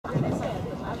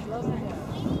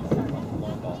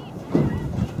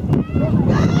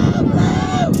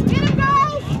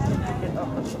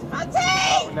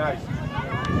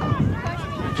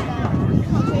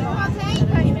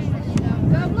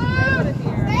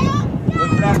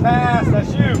pass.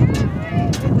 That's you.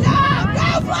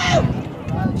 Go, Blue!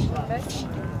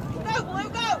 Go, Blue,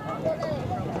 go!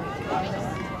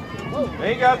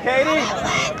 There you go, Katie.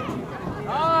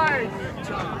 Nice.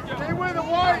 Stay with the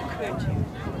white.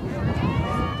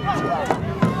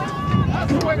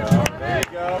 That's the way to run There it.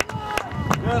 you go.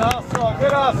 Good hustle.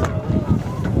 Good hustle.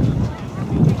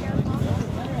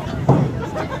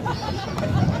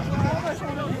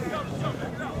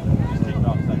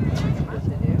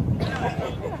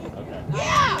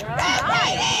 Yeah! Go,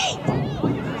 Katie!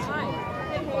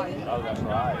 Oh, that's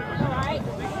right.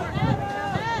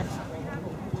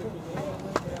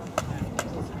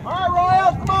 All right,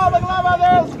 Royals, come on, look out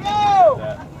there, let's go!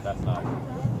 That's nice.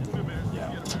 Yeah.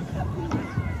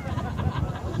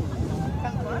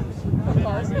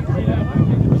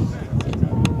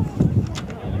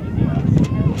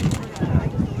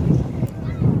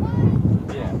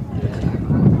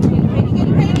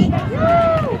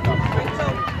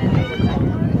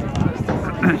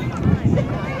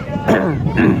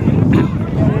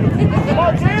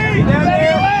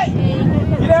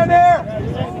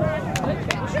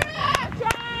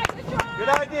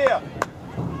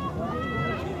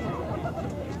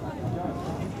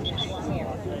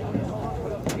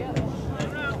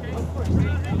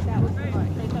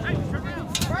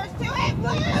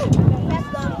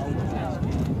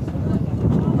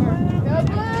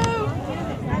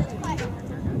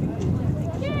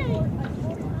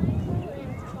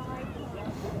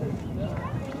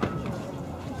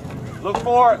 Look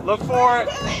for it, look for it.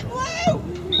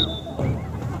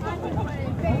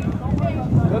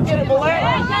 Go get it, Bullet.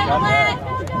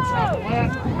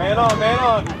 Man on, man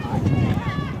on.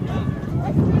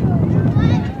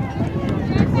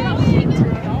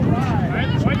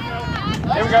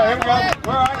 Here we go, here we go.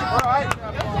 We're all right, we're all right.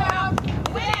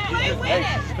 Hey,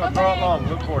 just go throw it long.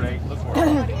 Look for it, Ace, look for it.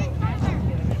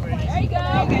 There you go.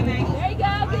 Okay, Maggie. There you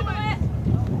go. Good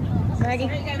Maggie.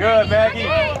 Good, Maggie.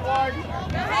 There you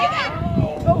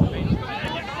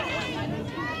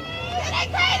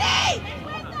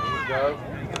Go.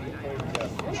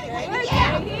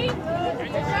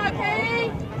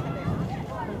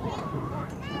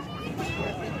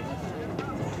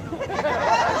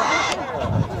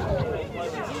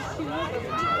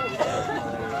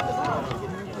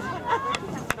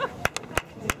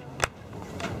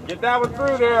 Get that one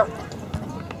through there.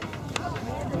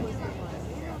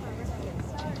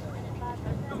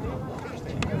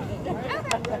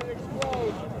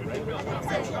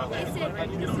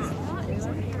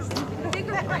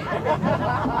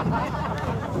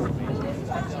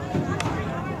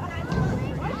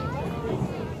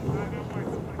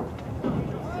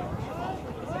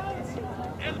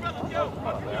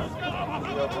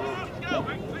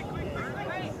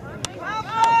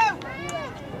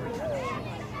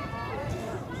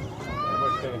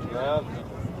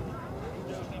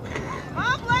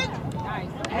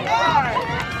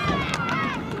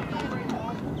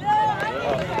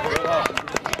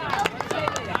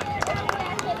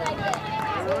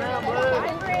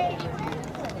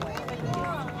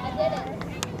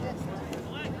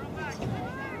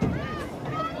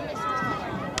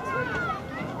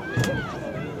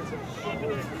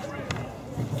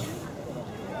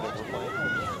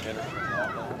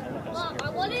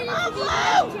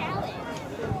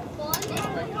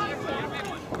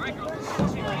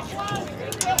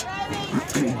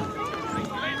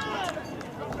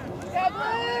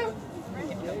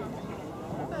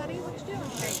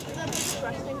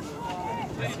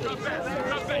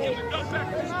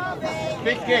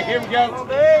 Big kick, here we go.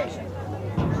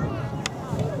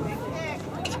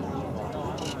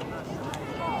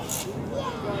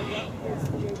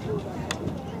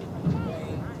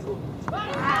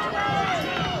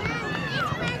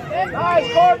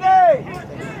 Nice, Courtney!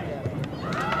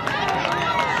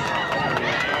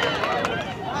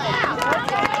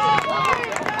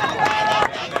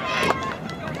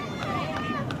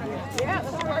 Yeah,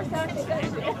 that's the first time she said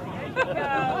it.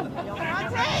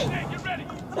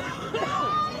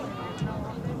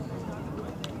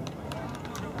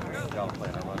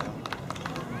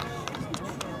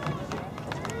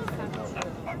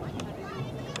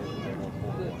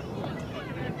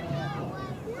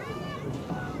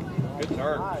 Good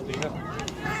turn, Christina.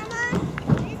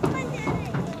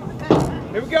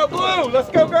 Here we go, Blue. Let's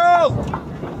go, girls.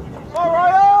 Come on,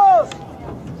 Royals!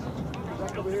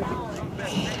 Come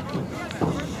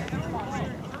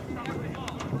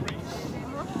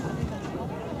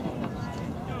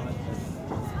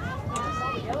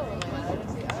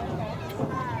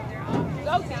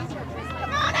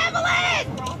on, Evelyn!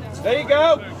 There you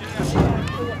go.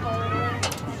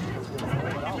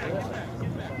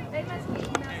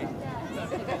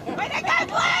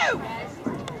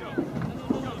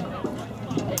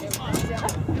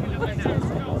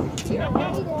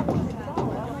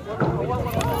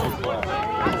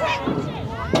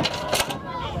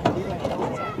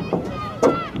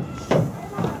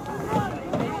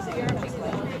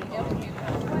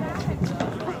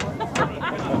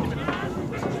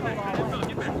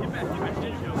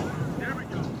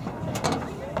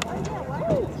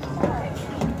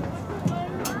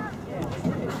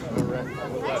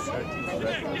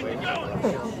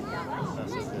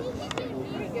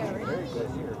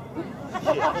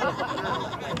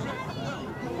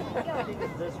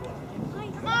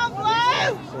 Come on, Blue!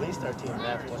 At least our team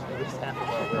left at least half of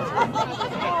our way.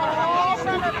 Oh,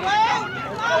 Summer Blue!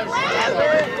 Come on,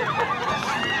 Blue!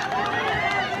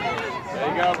 There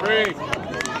you go, Bree.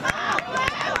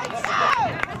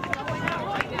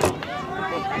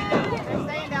 They're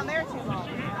staying down there too long.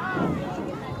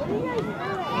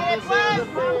 Get it,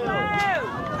 Blue!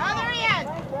 Other end!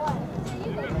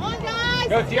 Come on, guys!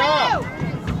 Go, Tiara!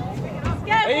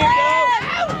 There you go!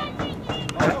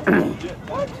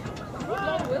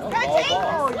 Go, team!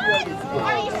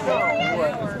 Are you serious?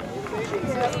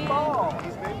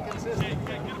 He's been consistent.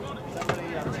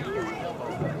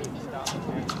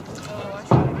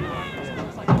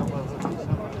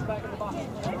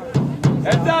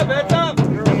 Heads up, heads up!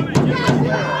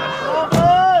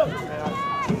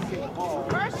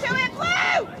 First to it,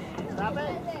 Blue! Stop it!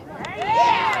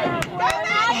 Yeah! Go,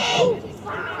 Maggie!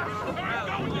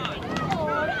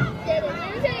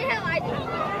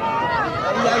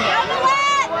 Double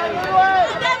it!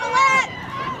 Double it!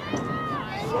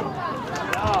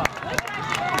 Oh,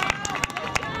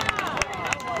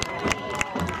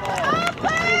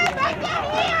 Blue! Back down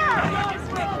here!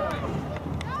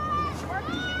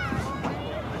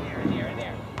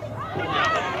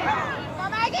 Come on,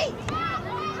 Maggie!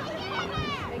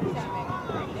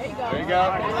 There you go.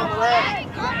 Come on, Blake!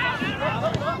 Come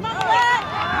on, Blake!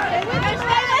 Stay with it,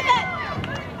 stay with it!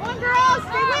 Come on, girls,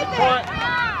 stay with it! Point.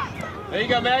 There you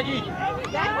go, Maggie. Here we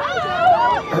go.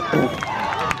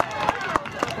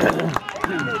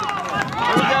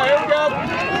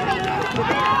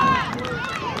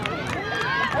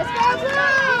 Let's go,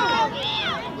 Blue!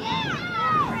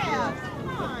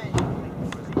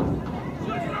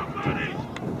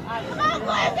 Come on,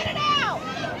 Blue, get it out!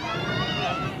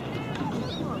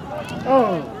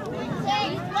 Oh.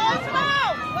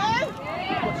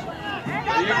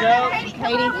 There you go.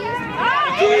 Katie.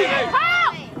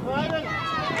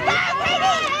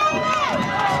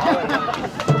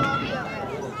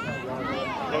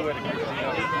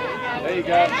 There you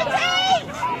go.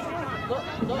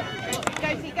 Go,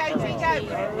 T, go, T, go.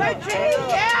 Go, T.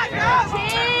 Yeah, go. T.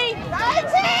 Go,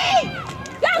 T.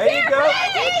 Go, There you go.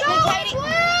 Katie. Go,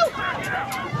 Blue.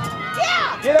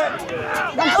 Yeah. Get it.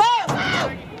 Go, Blue.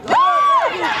 Go,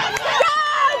 Blue.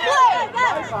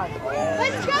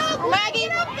 Let's go, Maggie.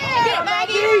 Get up there. Get it,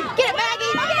 Maggie. Get it,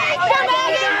 Maggie. Go,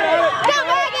 Maggie. Go,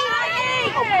 Maggie.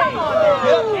 Come on.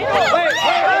 Wait.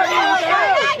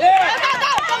 Yeah.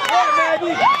 Go,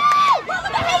 Maggie.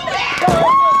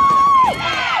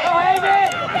 Go, Haven.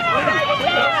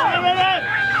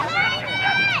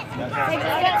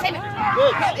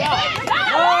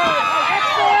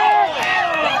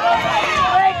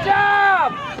 Great job.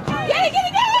 Get it.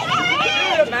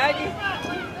 Get it, Maggie.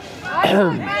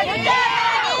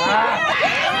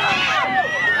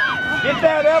 Get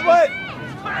that, Evelyn.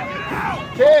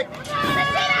 Kick.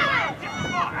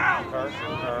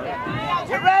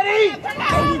 Get ready.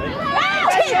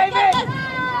 Haven.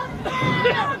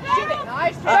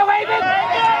 Nice. Go, Haven.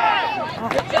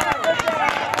 Good job.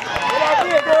 Good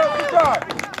idea, girls. Good job.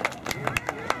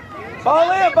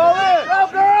 Ball in. Go,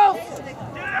 girls.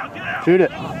 Shoot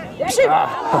it.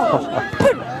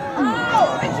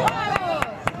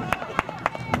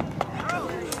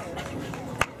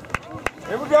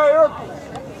 Here we go, Eric.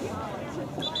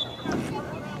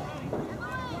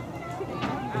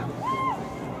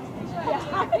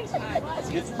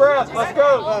 Get your breath. Let's go.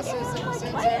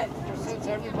 Since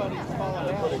everybody's falling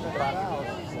down,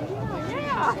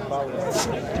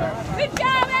 Good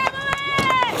job,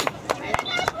 Evelyn!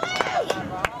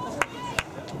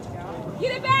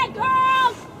 Get it back,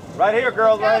 girls! Right here,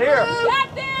 girls. Right here.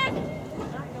 Got this!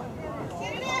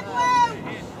 Get it in, Blue!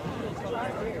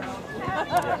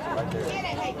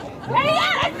 There you go,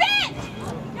 that's it!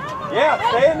 Yeah,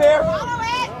 stay in there. Follow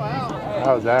it!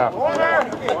 That was out. Corner.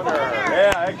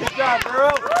 Yeah, good job,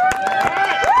 girls. Good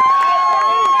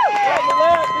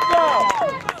job.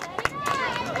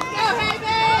 Let's go,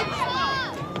 Haven!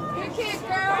 Good kick,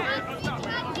 girl!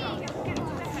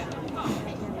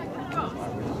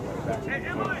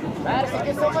 Madison,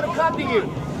 get someone to cut to you.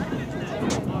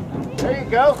 There you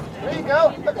go. There you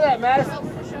go. Look at that, Madison.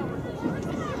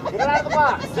 Get it out of the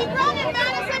box. Keep running,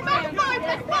 Madison.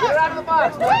 Get it out of the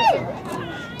box, Madison.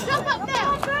 Jump up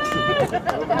now.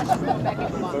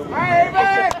 Hey,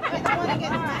 man.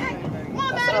 Come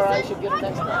on, That's all right. She'll get it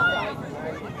next time.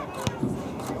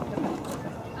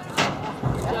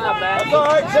 Good job, man. That's all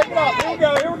right. Shake it off. Here we go.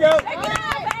 Here we go.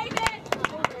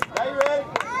 Are you ready?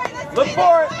 Look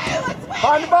for it.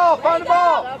 Find the ball. Find the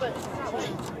ball.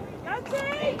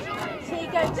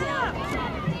 Go, T.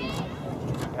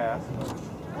 Pass.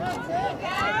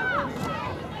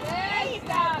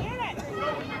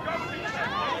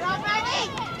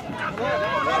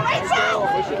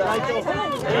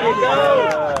 There you go.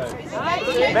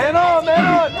 Man on, man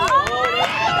on.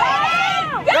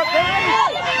 Go, Kenny.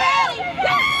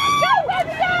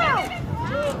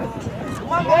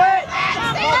 Come on, Blake.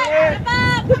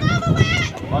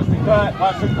 Watch the cut.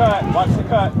 Watch the cut. Watch the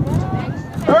cut.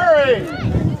 Hurry.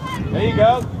 There you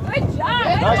go. Good job.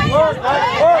 Nice work.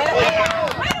 Nice work.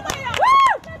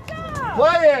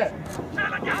 Play it.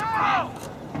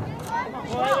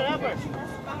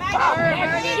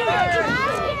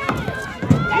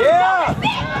 Yeah.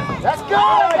 That's good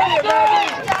idea, Maggie.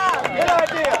 Good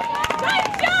idea. Good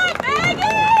job,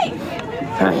 Maggie.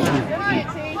 Come on,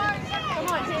 T.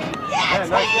 Man,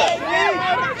 nice shot. There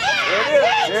it is.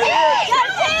 There it is.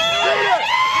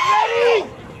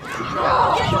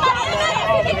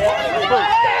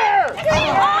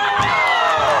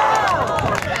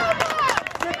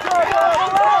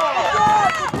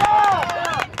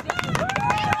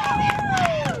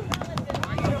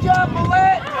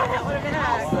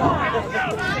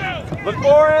 Look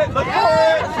for it! Look for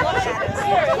it!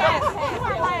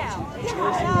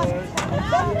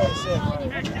 Chill, chill.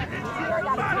 Good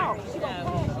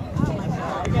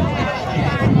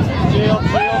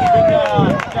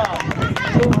job. Good job.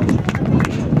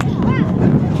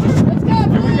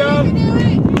 Here we go.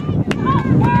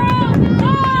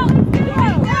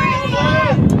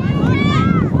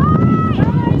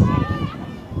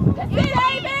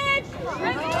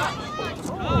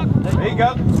 There you go.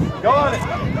 Go on it.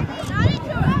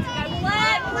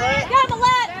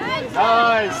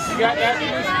 Nice. You got that?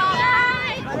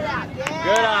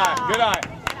 Good eye. Good eye.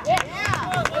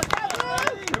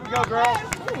 Here we go, girl.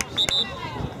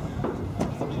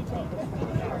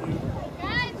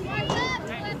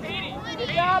 Good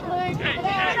job, Luke. Keep it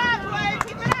up.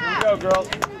 Keep it up. Here we go, girls.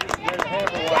 There's a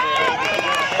handle one there.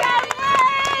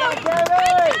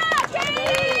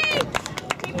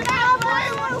 Keep it up, Luke.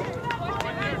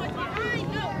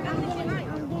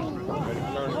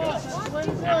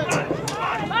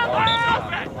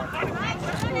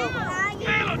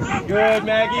 Good,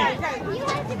 Maggie.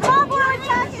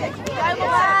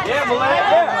 Yeah, Malay.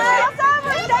 Yeah.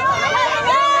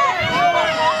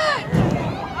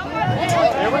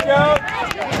 Here we go.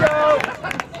 Here we go.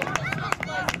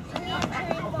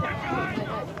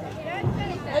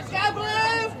 Let's go,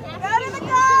 Blue. Go to the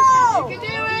goal. You can do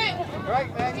it. Right,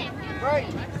 Maggie. Right.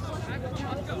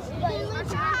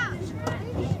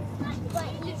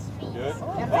 Good.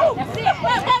 That's it.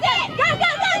 Go, go, go. Go,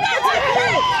 go, go, go.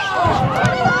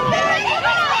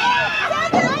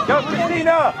 Go,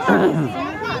 Christina.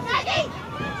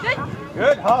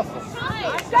 Good hustle.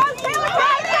 Go, Taylor.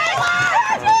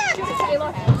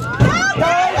 Taylor.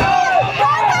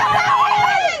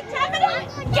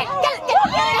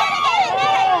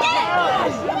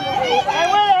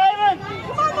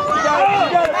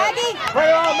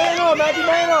 Pray on, man on, Maggie,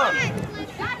 man on.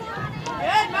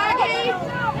 Good, Maggie.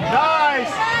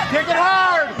 Nice. Kick it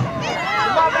hard.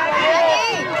 Come on,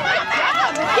 Maggie.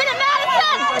 Get it, Madison.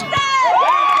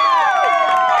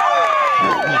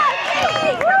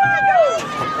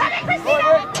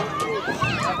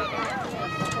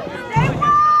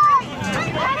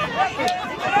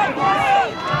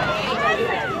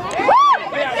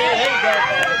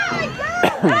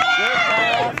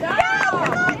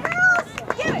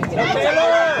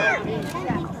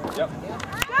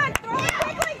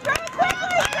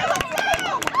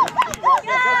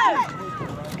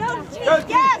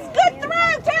 Yes, good throw,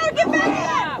 Taylor, get back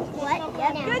up.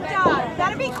 Good job.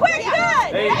 Gotta be quick,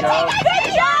 good. There you go. Good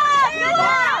job. Good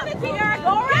job. Good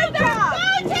job.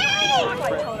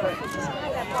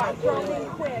 Throw in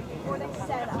quick before they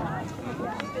set up.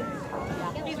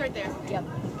 He's right there. Yep.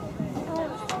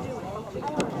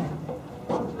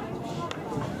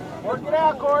 Work it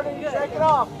out, Courtney. Shake it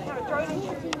off.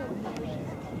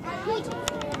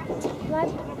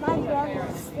 My brother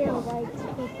still likes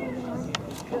picking one.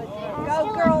 Go,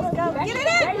 girls, go. Get it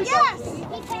in. Yes.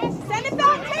 Send it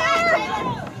back, Taylor.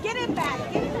 Get it back.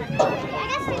 Get it back.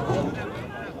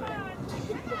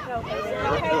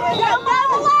 Okay, go,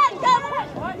 Malay. Go.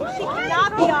 She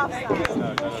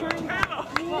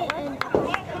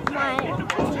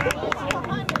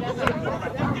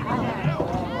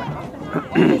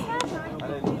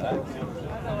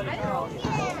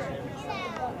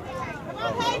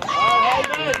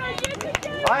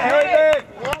Hi, Haven!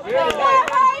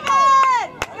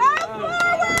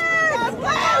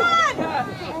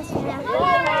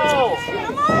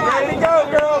 Ready to go,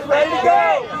 girls! Ready to go!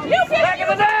 Back in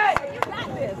the net!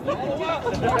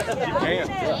 You can.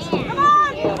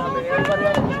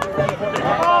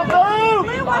 Come on, Blue!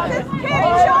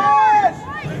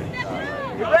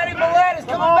 You ready, Millette? It's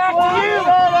coming back to you!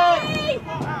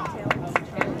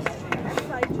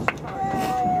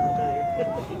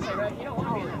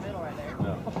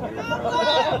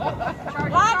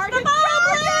 Watch the ball,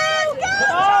 Blue! Go!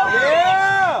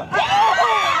 Yeah!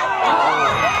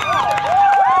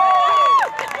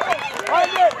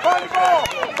 Find it! Find the ball!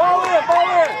 Ball in! Ball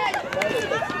in!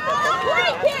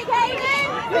 Great kick, Hayden!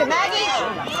 Here, Maggie!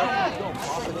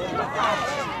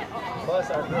 Plus,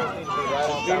 our girls need to be right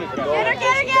on top of the goal. Get her! Get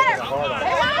her, Taylor!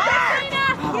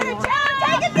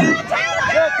 Take it down, Taylor!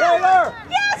 Go, Taylor!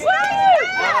 Yes,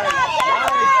 Taylor!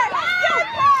 Go,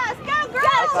 pass! Go,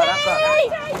 girls! Go,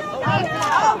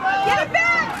 get it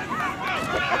back!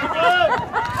 Woo!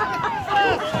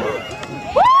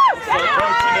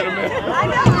 I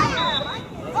know.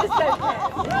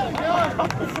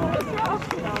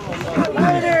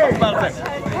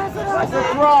 That's a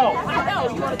throw! I know,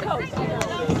 you want to coach.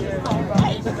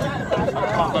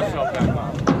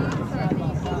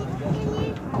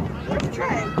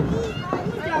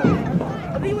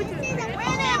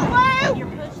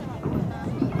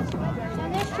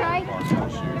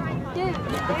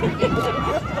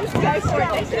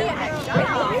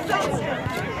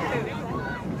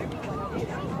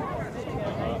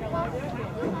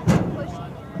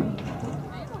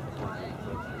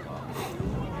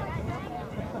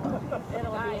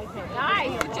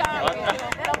 Nice, good job.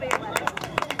 That'll be one.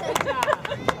 Good job.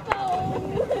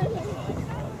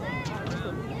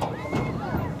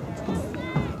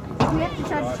 We have to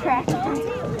touch track. I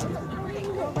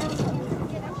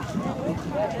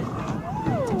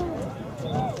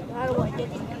don't want to get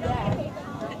to do that.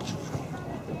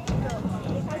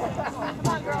 Come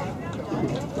on, girl.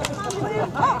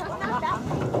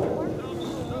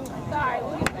 Sorry,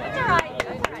 that's all right.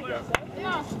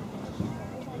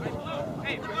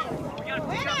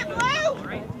 Win it, Blue!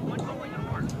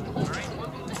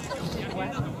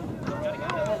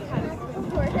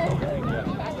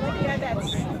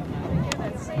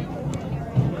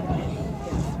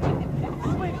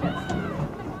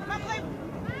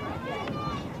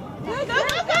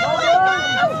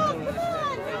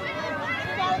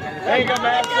 There you go,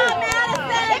 Madison.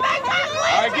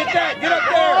 All right, get that. Get up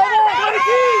there.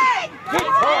 Good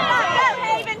try. Go,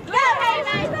 Haven. Go,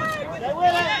 Haven.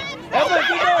 Emily,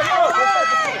 keep going. Go.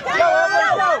 Go, Emily,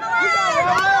 go. You got it,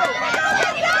 Emily.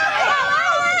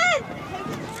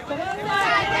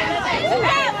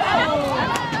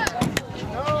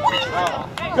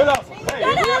 Good up. Hey,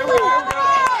 here we go.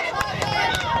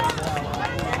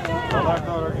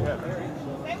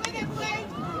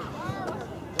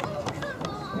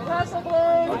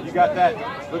 You got that.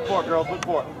 Look for it, girls. Look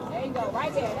for it. There you go.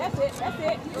 Right there. That's it. That's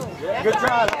it. Good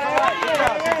try. That's all right. Good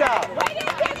job. Good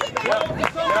job.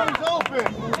 Someone's open.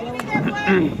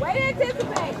 Way to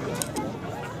anticipate.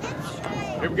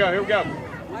 Here we go. Here we go.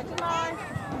 Watch your line.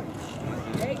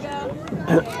 There you go.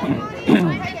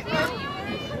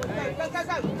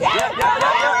 Yeah.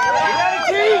 You ready,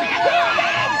 team?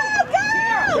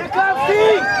 Here comes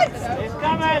team. He's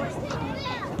coming.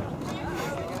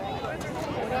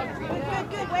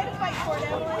 Good. Way to fight for it,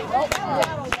 Emily.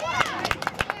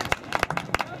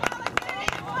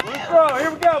 Blue throw.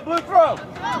 Here we go. Blue throw.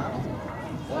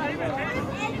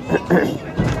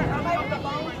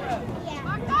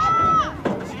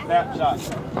 Snapshot.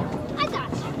 I got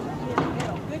you.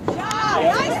 Good job.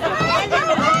 Nice.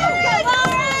 Good,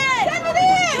 Lauren. Send it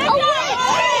in.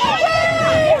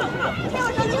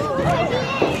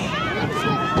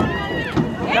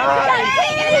 Nice.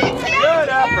 Good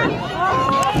effort.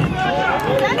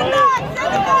 Send it back.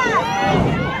 Send it back.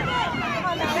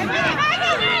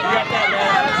 You got that,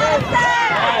 man.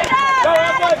 Go,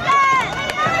 Emily.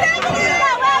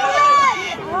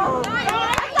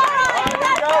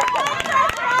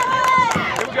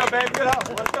 Here we go, baby. Good help.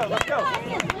 Let's go. Let's go. Hey,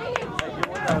 get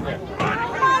one down there.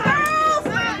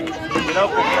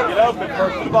 Get open.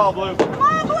 First to the ball, Blue. Good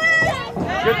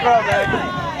throw, Meg.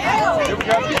 Here we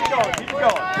go. Keep it going. Keep it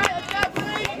going.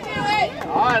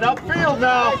 All right, upfield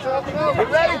now. You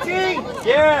ready, team?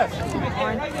 Yes.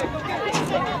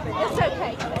 It's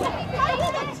okay.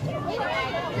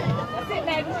 That's it,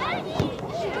 Maggie.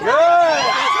 Good.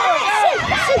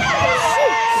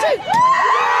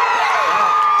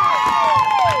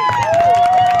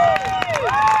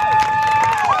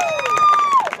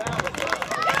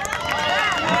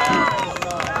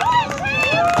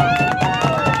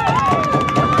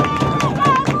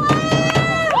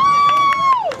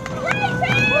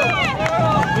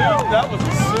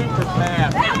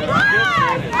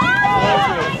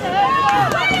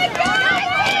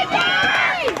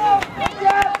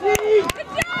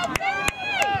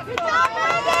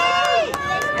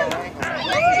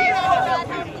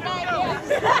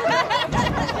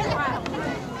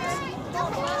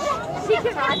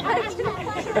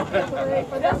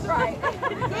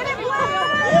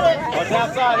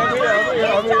 outside, over here, over here,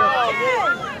 over here.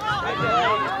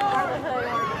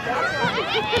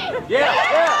 Yeah,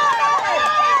 yeah.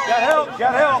 Got help,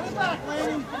 got help.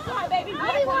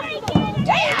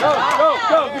 Go, go,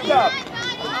 go, good job.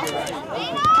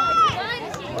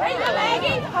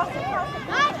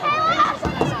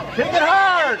 Kick it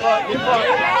hard.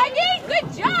 Maggie, good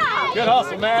job. Good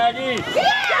hustle, Maggie. Good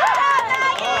job,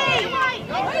 Maggie.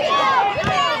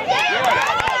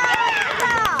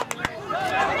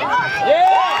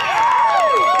 Yeah.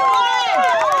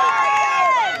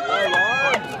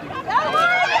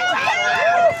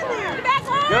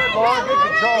 Good, Lauren, good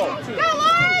control. Go,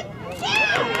 Lauren.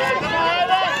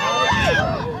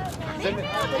 Send it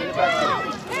back.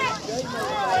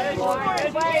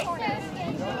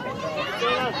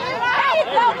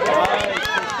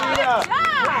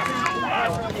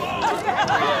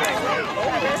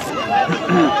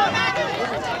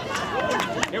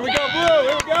 Here we go, Blue,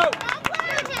 here we go.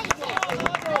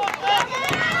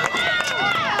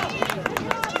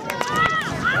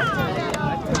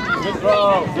 Good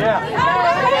throw, yeah.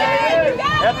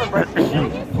 Evelyn,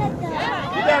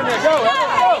 get down there, go,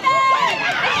 Evelyn, go.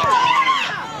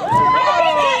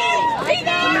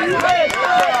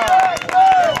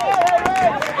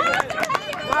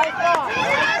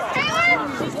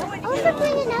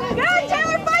 Good,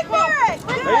 Taylor, fight for it.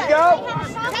 There you go.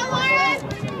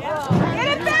 Get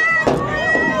it back.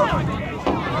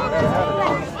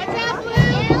 Watch out,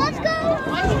 Blue. Let's go.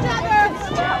 Watch each other.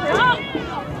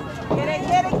 Get it,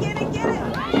 get it, get it, get it.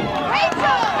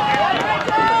 Rachel.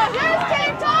 Yours,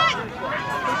 Taylor.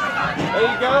 There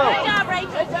you go. Good job,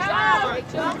 Rachel. Good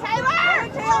job. Taylor.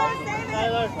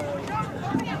 Taylor, save it.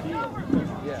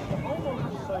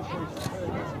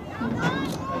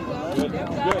 Good, good.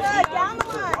 Good, down the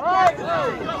line.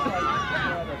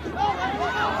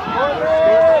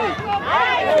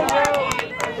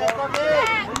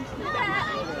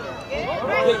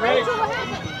 Get ready.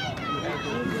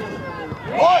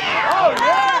 Oh,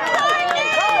 yeah!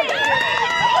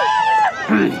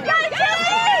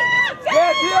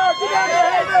 Yeah, Dio, get down there,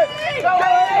 Haven! Go,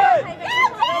 Haven!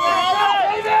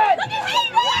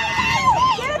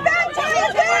 Get it back,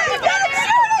 Taylor. Get it,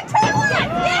 shoot it, Taylor.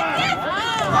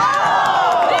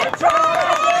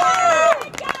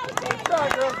 Good try,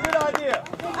 girls, good idea.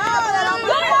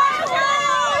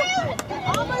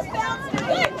 Almost bounced it.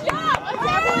 Good job.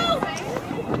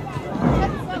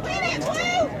 Get it,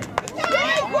 Blue.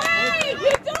 Good, great.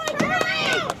 You're doing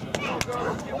great.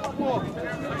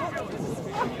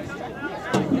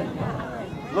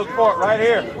 Look for it right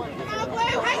here.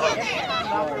 Blue, hang in there.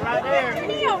 Right there.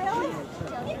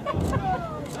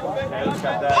 Taylor's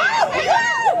got that.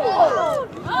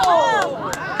 Oh!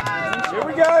 Here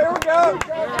we go, here we go.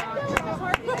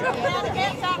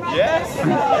 Yes.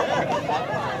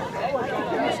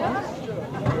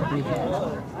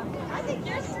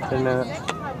 10 minutes.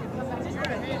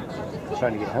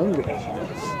 Trying to get hungry.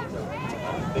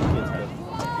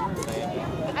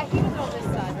 I can go this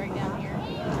side right down here.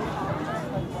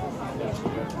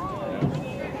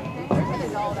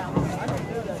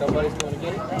 Somebody's going to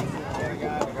get it.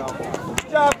 Good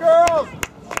job, girls.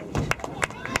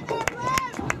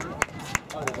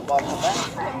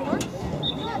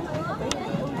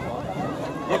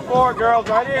 Get forward, girls,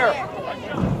 right here.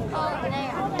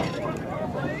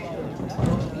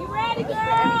 You ready,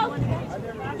 girls?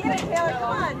 Get it, Taylor,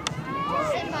 come on.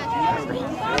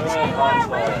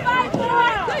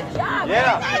 Good job.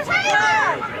 Yeah. Taylor.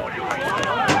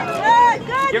 Good,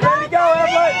 good. Get ready to go,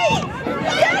 Evelyn.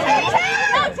 Get it, Taylor.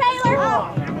 Go, Taylor.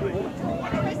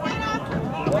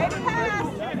 Way to pass.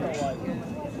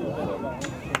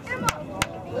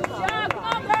 Good job. Come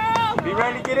on, girl. Be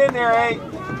ready to get in there, eh?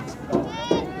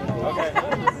 Okay.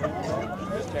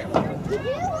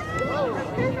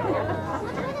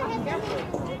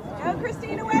 Go,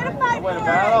 Christina, way to fight Way to for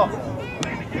battle. it.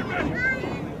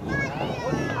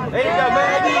 There you go,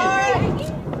 Maggie.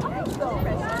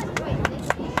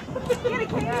 Get it,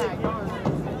 Katie.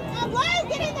 Blue,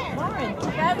 get in there.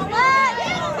 Go, Millette.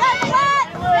 Go, Millette.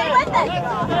 Stay with it.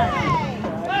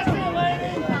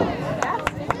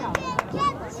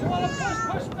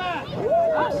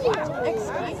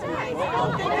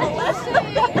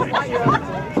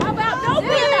 How about no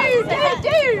dude?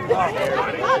 Dude. Cut it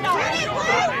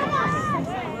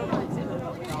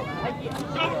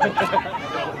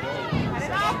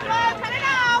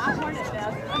off.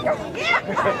 Go, Millette.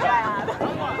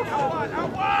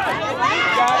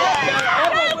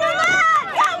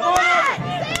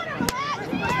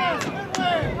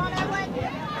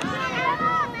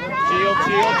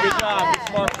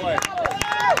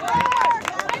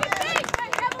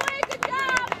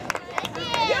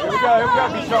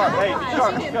 sharp, be sharp. Hey, be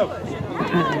sharp, let's go.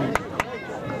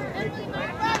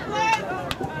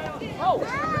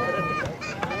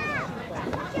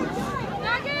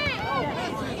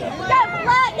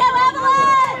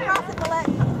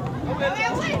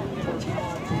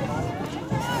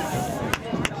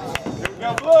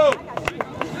 Go blue!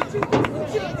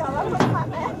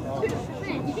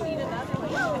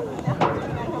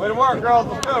 Way to work, girls.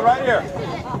 Let's go, right here.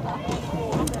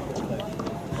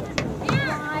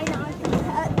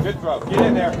 Good throw. Get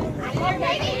in there.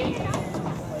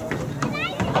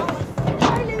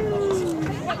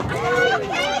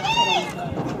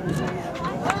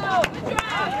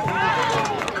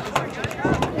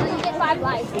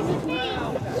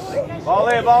 Ball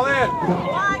in, ball in.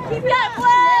 Keep that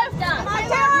left.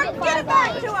 Taylor, get it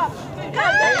back to him. Go,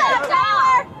 Taylor.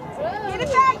 Get it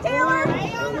back, Taylor.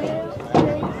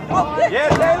 Oh, good.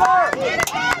 Yes, Taylor. Get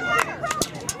it back.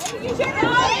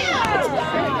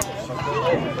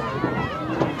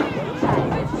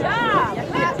 Good job.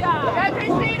 Good job. Go,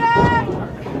 Christina.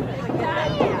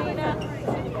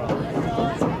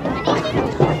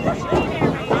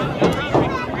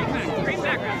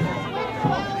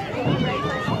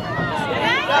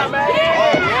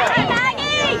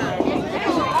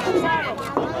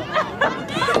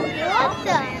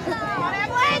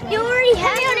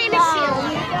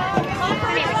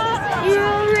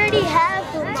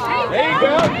 There you go.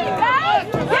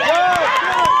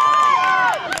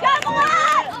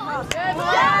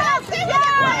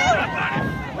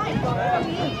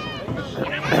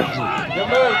 Good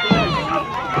move.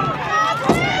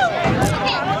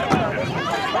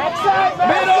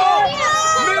 Middle.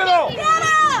 Middle.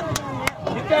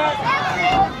 Get that.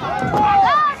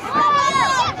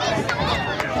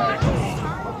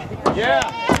 Yeah.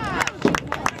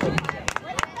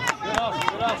 Good up.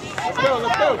 Good up. Let's go.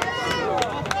 Let's go.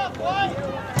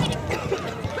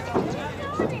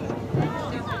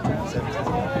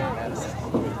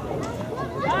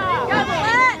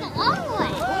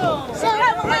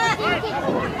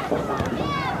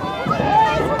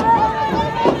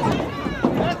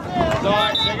 It's all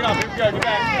right. Take it off. Here we go. Get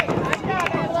back.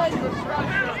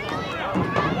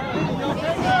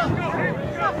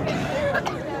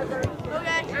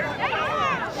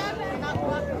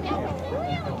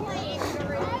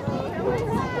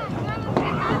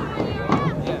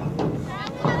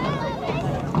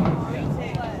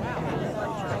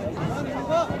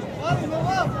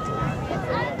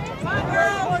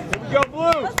 Go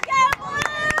blue! Let's go,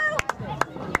 blue!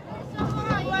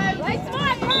 Play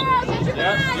smart, girls!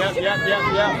 Yep.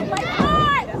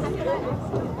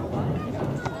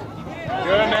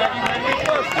 Good, Maggie. Maggie,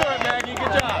 close to it, Maggie.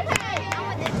 Good job.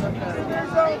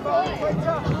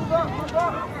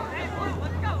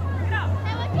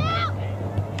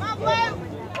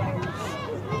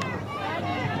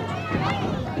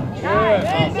 Good.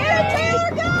 Get it,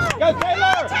 Taylor, go! Go,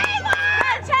 Taylor! Taylor!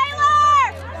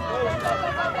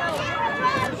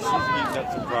 She's eating up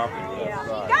some property.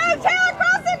 Go, Taylor,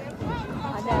 cross it!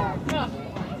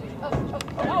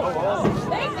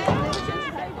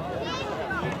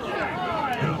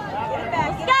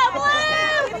 Go, blue!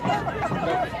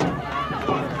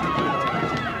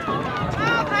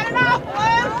 Cut it off,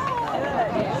 blue!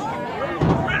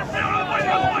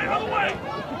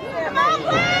 Come on,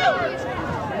 blue!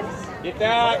 Get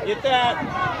that, get that.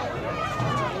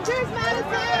 Cheers,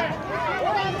 Madison!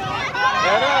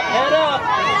 Head up, head up.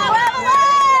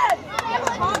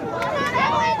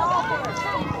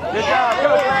 Good job, go,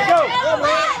 Ryan, go.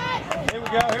 Here we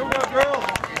go, girls.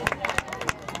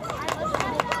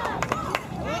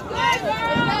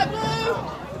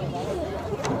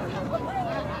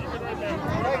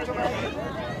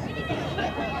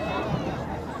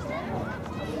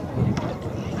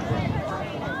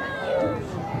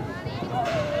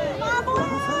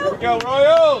 Here we go,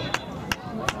 Royals.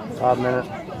 5 minutes.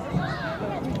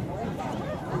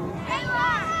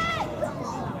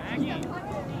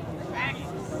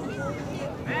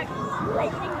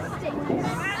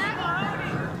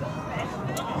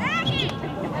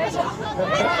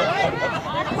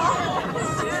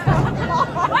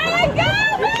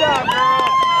 Good job, girl.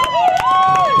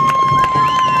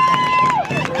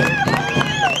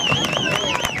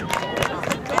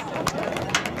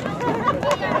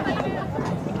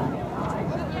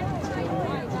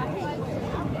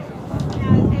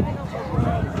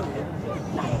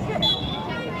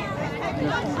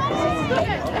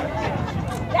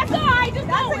 That's all right, just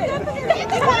go with it.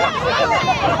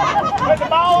 Put the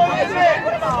ball in, that's it.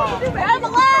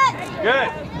 Good.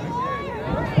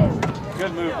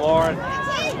 Good move, Lauren. Good,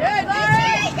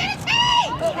 Lauren. Get a team.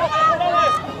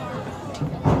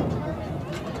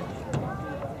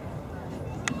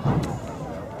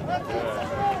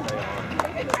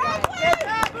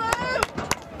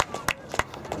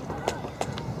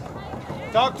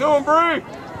 Talk to him, Bree.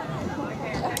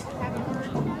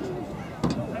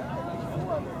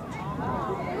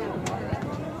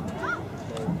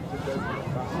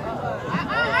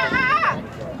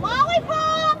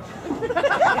 Lollipop!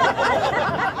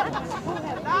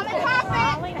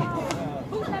 Lollipop it!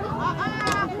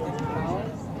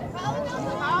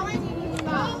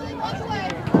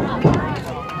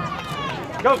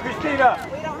 Go, Christina.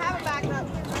 We don't have a backup.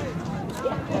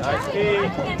 Nice key.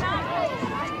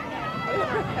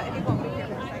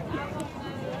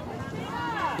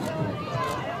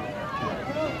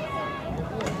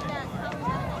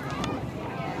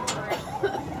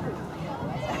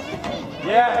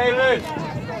 Yeah, Haley.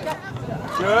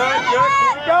 Good, good.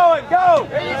 Keep it going. Go.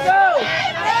 There you go.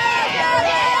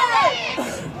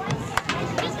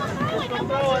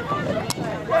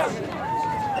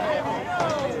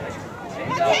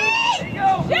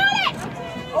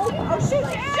 Shoot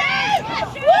it! Oh, shoot!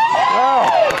 Shoot! Oh.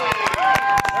 Nice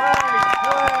play.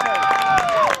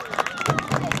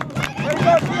 Way to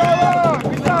go, Sierra.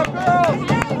 Good job, girls.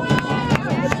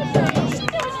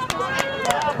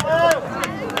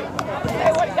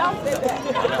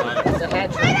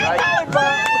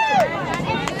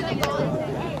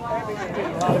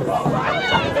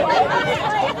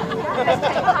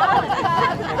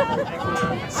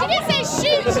 She didn't say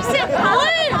shoot, she said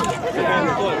blue!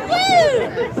 Blue!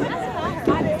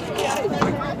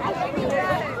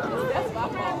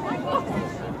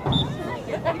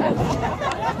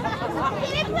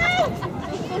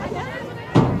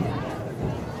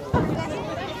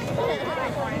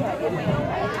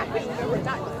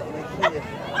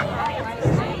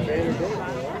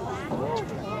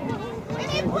 Get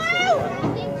it, blue!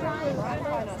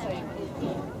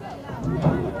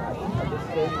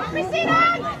 Christina!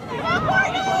 Come on,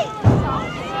 Courtney!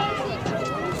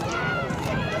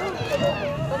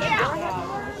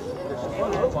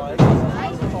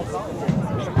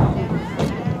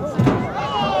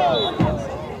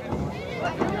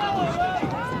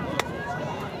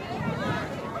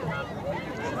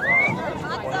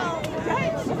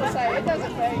 It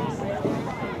doesn't phase.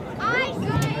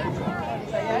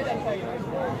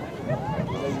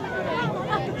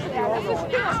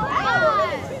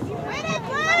 Win it,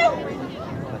 Blue!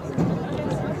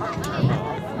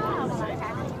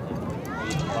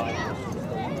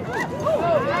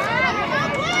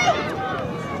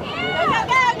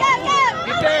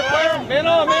 Get there, player. Man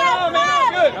on, man on, man on.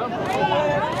 Good.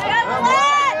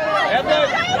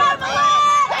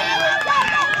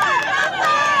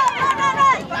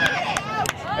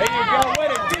 There you go. Way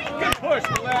to good push,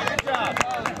 Malak. Good job.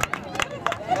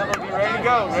 Be ready to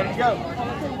go. Ready to go.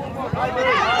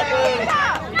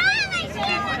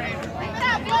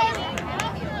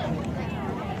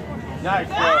 Nice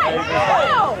throw, baby.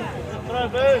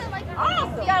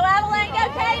 Awesome. Go, Evelyn. Go,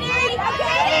 Katie. Go,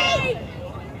 Katie.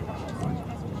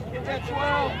 Get that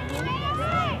 12.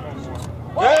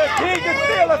 Good, T. Good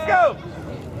steal. Let's go.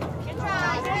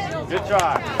 Good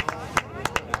try.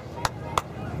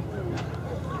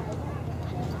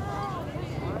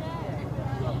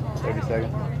 30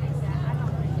 seconds.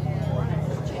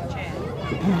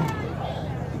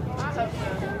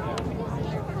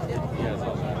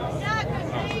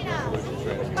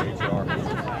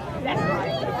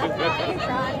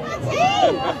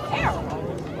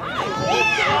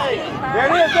 There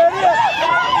it is, there it is.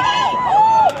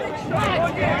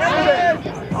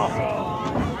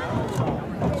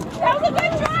 That was a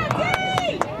good try,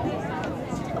 Katie.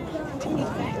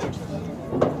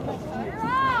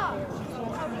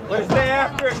 Way to stay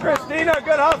after it, Christina.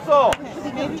 Good hustle.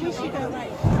 Maybe we should go right.